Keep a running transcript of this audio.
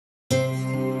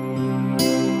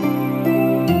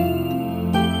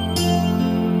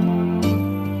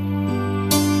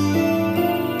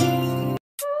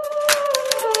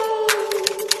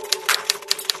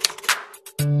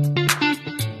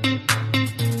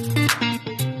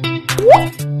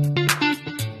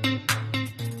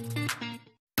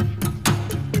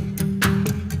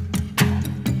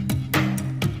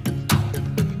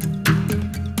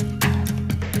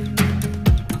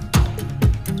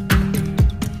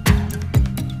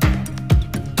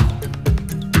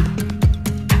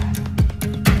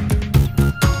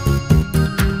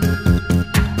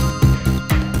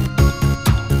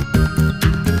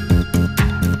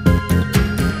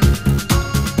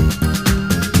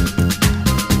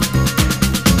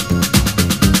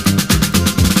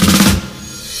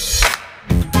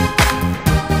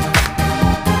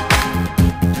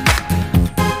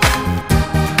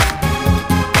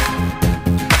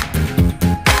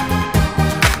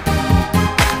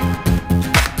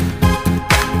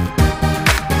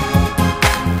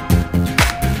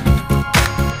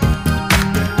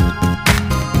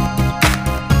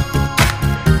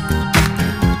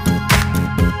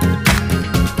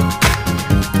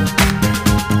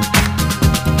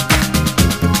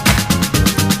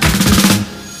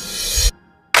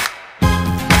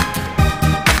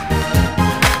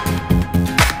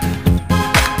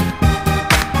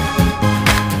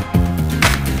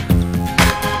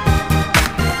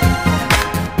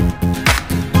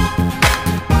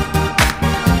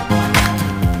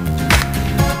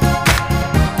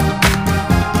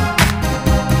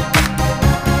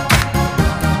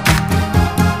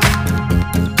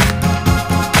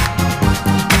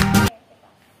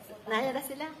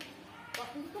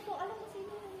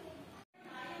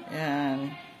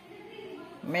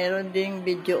Meron ding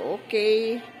video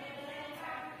okay.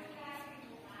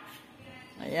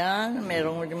 Ayan,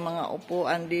 meron din mga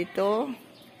upuan dito.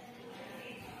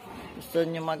 Gusto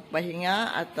nyo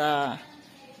magpahinga at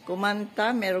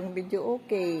kumanta, merong video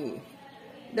okay.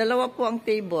 Dalawa po ang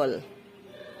table.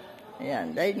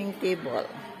 Ayan, dining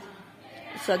table.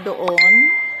 Isa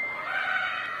doon.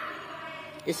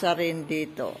 Isa rin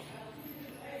dito.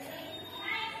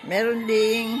 Meron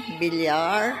ding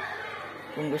bilyar.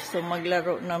 Kung gusto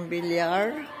maglaro ng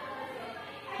bilyar,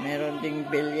 meron ding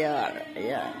bilyar.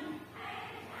 Ayan.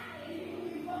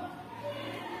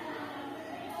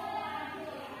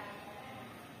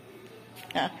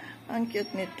 Ang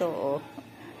cute nito, oh.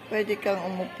 Pwede kang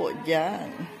umupo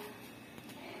dyan.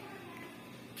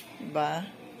 Diba?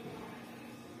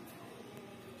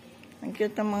 Ang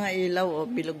cute ng mga ilaw, oh.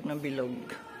 Bilog na bilog.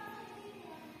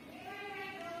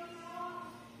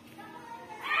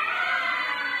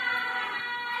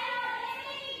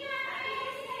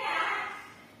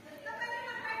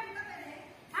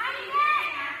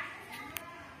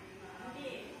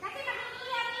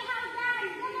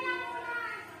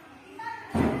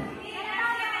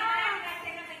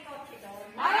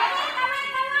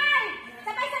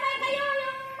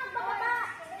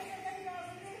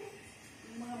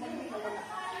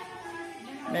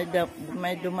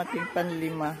 May dumating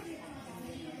panlima.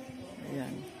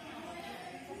 Ayan.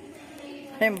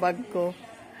 Yung bag ko.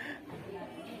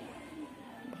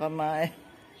 Baka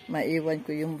maiwan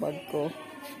ko yung bag ko.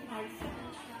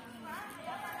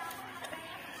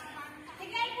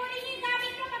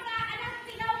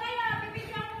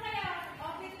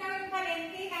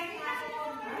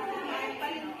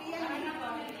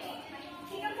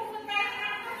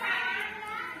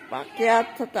 Paakyat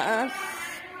sa taas.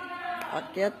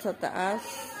 Akyat sa taas.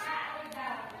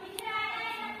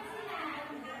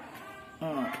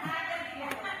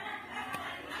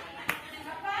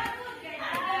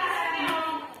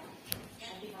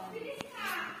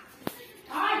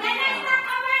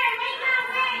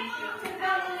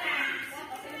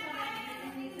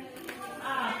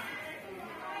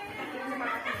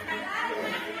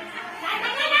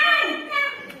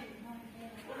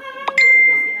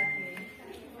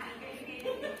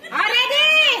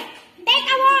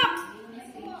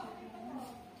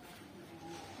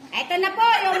 Ito na po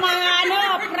yung mga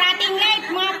parating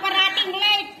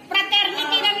light,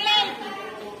 fraternity ng light.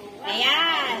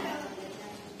 Ayan.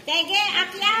 Sige,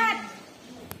 akyat.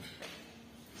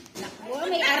 Naku,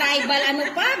 may arrival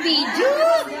video.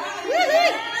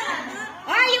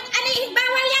 Oh, yung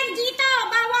bawal yan dito,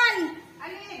 bawal.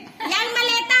 Yan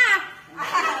maleta.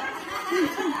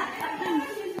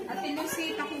 At ito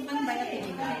si Tacuban ba natin?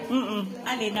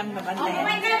 Alin ang mabantay?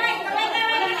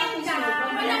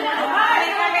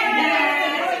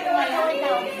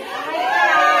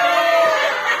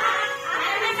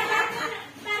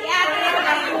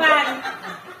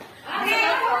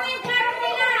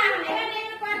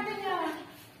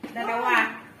 Dalawa.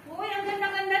 Uy, ang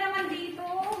ganda-ganda naman dito.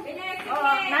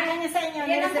 Nanya niya sa inyo.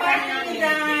 Yan ang party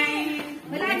design.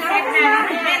 Wala na.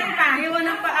 Meron pa. Iwan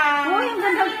ang paa. Uy, ang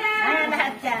ganda. Ayan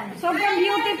lahat yan. Sobrang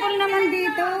beautiful naman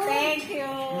dito. Thank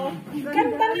you.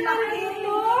 Ganda naman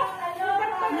dito.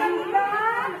 Ganda.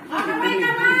 Kamay.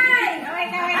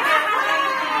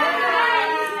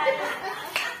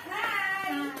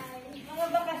 Mga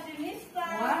bakasyonista.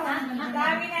 Ang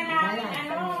dami na namin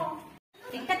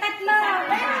Ikatatlo.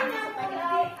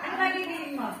 Ano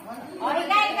magiging mo? O,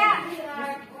 higa.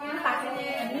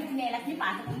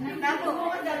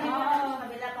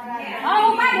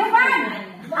 Oh, uban.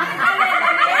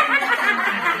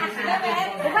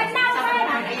 Uban na.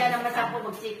 Kaya naman sa po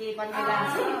magsikipan nila.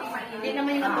 Hindi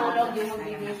naman yung matulog yung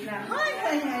magbibis na.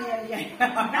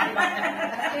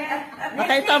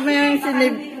 Nakita mo yung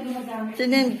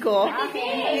sinend ko? Ano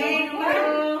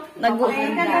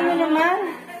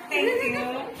naman? Thank you.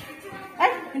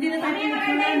 Ay, hindi na tayo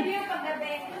naman.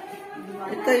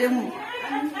 Ito yung...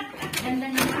 Ganda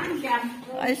naman siya.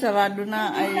 Ay, sarado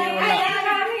na. Ay, wala.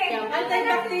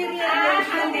 Antibacterial.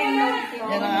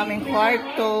 Yan ang aming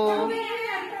kwarto.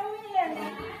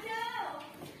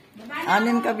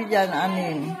 6 kami dyan, 6.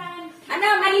 Ano,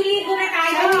 maliligo na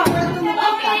tayo.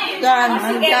 Dyan,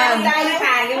 hanggang.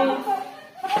 Tayo.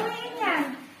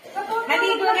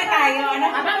 Naligo na tayo.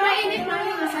 Abang mainit na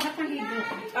yun. Masarap ang ligo.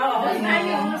 Oo.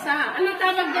 Tayo sa... Ano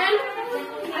tawag dyan?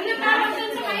 Ano tawag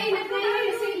dyan sa mainit na yun,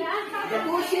 Lucilla?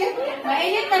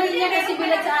 Mainit na rin niya kasi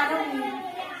bilat sa araw.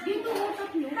 Dito,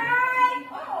 utak nyo. Hi!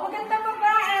 Maganda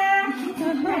babae.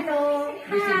 Hello.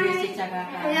 Busy-busy tsaka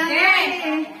ka.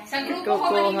 Sa grupo ko,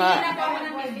 Kukuha. malimili na po ako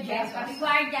ng bibigyan.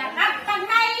 Pag-guardia. Pag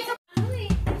may...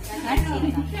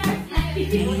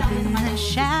 In the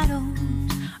shadows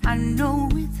I know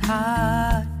it's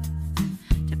hard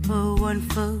to put one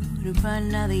foot in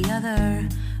front of the other.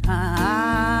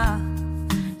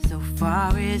 So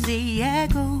far as the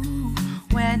echo,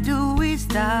 where do we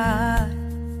start?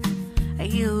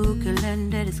 You can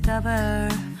learn to discover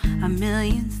a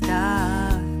million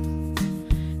stars.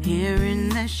 Here in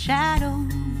the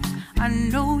shadows, I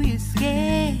know you're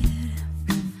scared.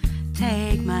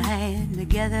 Take my hand,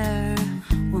 together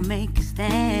we'll make a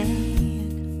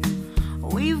stand.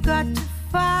 We've got to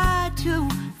fight to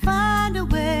find a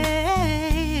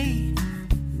way.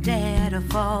 Dare to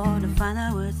fall to find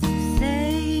out what to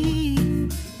say.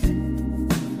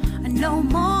 No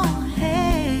more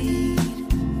hate.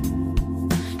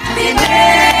 Happy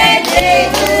birthday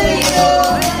to you.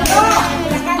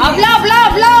 Blow, blow,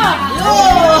 blow.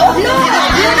 Blow.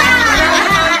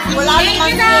 Wala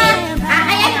naman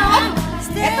Ayan o.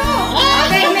 Ito.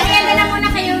 Okay, merienda na muna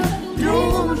kayo.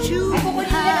 Don't you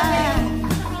hide.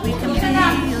 We can feel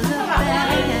the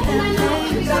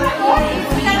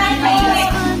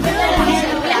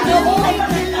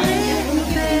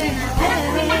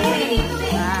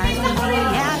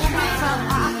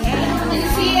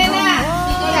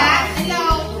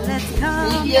Let's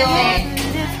come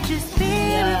lift your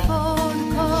spirit for the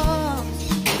cause.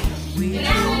 We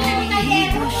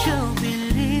should be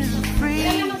living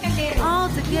free. All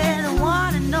together,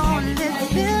 one and all,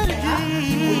 let's build a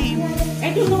dream.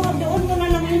 Doon mo na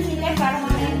lang yun sila para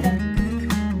makita.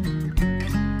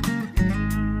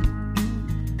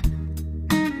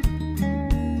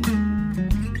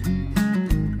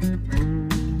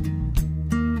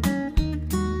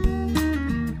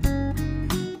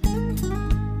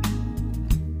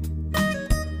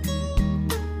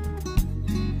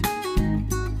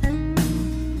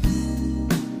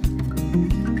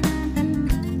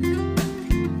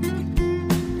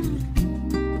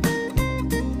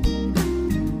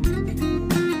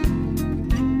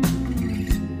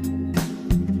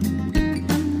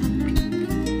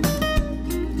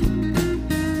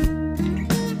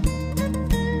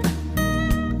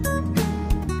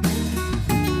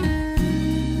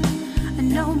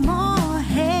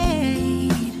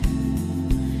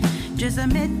 Just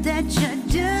admit that you're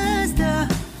just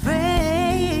afraid.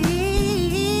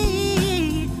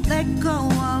 Let go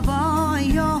of all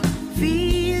your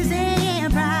fears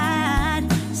and pride.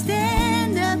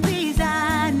 Stand up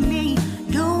beside me,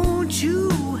 don't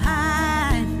you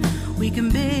hide. We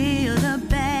can build a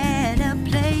better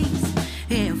place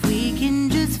if we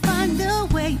can just find a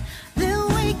way. Then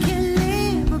we can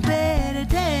live a better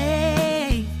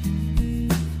day.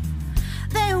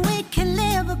 Then we can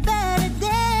live a better day.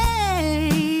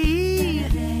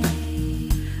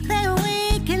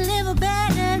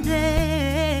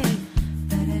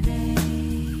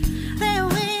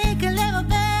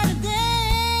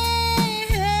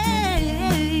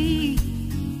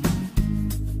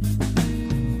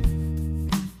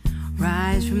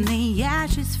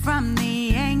 From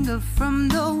the anger, from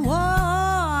the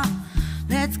war,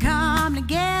 let's come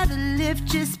together,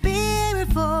 lift your spirit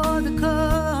for the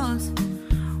cause.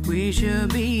 We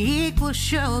should be equal,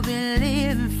 should be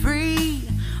living free.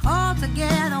 All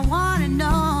together, one and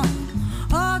all.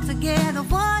 All together,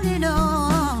 one and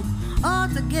all. All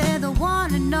together,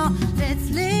 one and all. Let's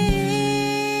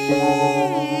live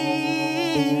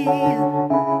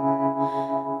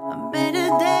a better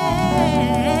day.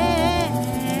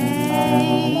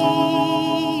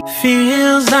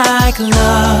 Feels like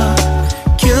love.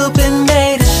 Cupid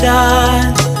made a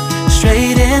shot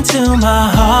straight into my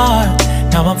heart.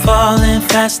 Now I'm falling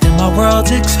fast and my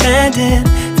world's expanding.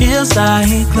 Feels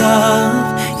like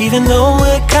love. Even though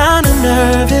we're kinda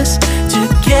nervous,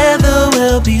 together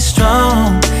we'll be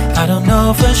strong. I don't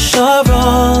know for sure,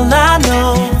 all I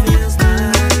know.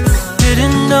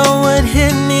 Didn't know what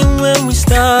hit me when we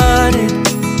started.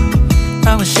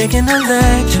 I was shaking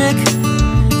electric,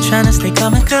 trying to stay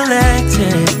calm and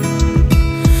collected.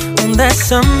 On that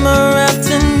summer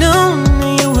afternoon,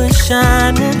 you were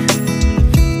shining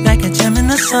like a gem in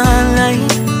the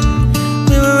sunlight.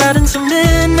 We were out until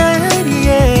midnight,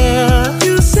 yeah.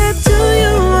 You said, do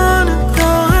you wanna go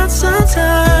out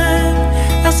sometime?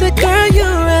 I said, girl, you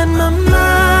read my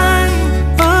mind.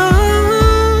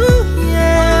 Oh,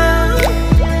 yeah.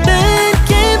 Then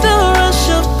came the rush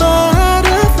of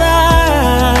butterflies,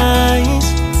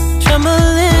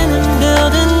 trembling and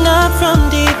building up from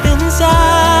deep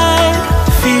inside.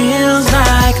 Feels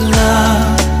like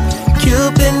love.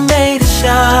 Cupid made a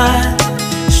shot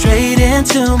straight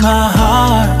into my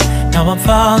heart. Now I'm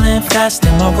falling fast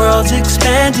and my world's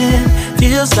expanding.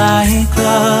 Feels like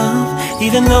love.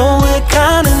 Even though we're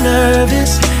kinda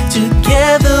nervous,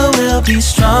 together we'll be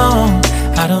strong.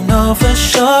 I don't know for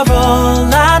sure,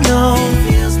 all I know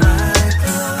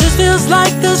this feels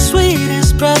like the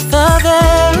sweetest breath of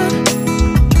air.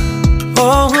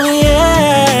 Oh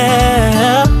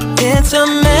yeah, it's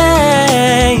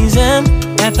amazing.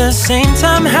 At the same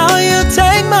time, how you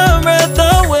take my breath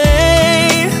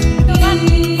away.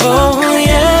 Oh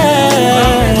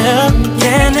yeah,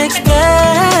 can't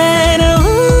explain.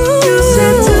 Ooh. You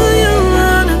said, do you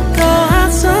wanna go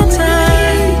out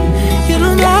sometime? You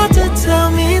don't have to tell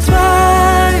me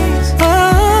twice.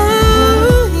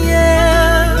 Oh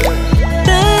yeah.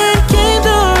 Then came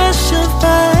the rush of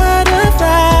butterflies,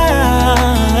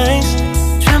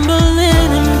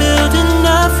 trembling and building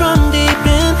up from deep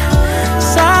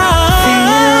inside.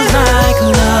 Feels like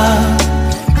love.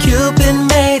 Cupid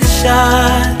made a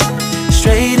shot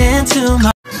straight into my.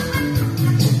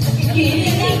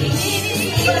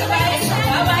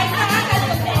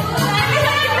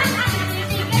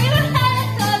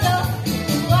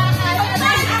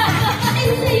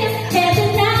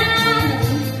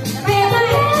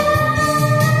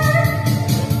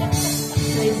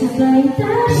 Sabay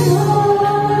tayo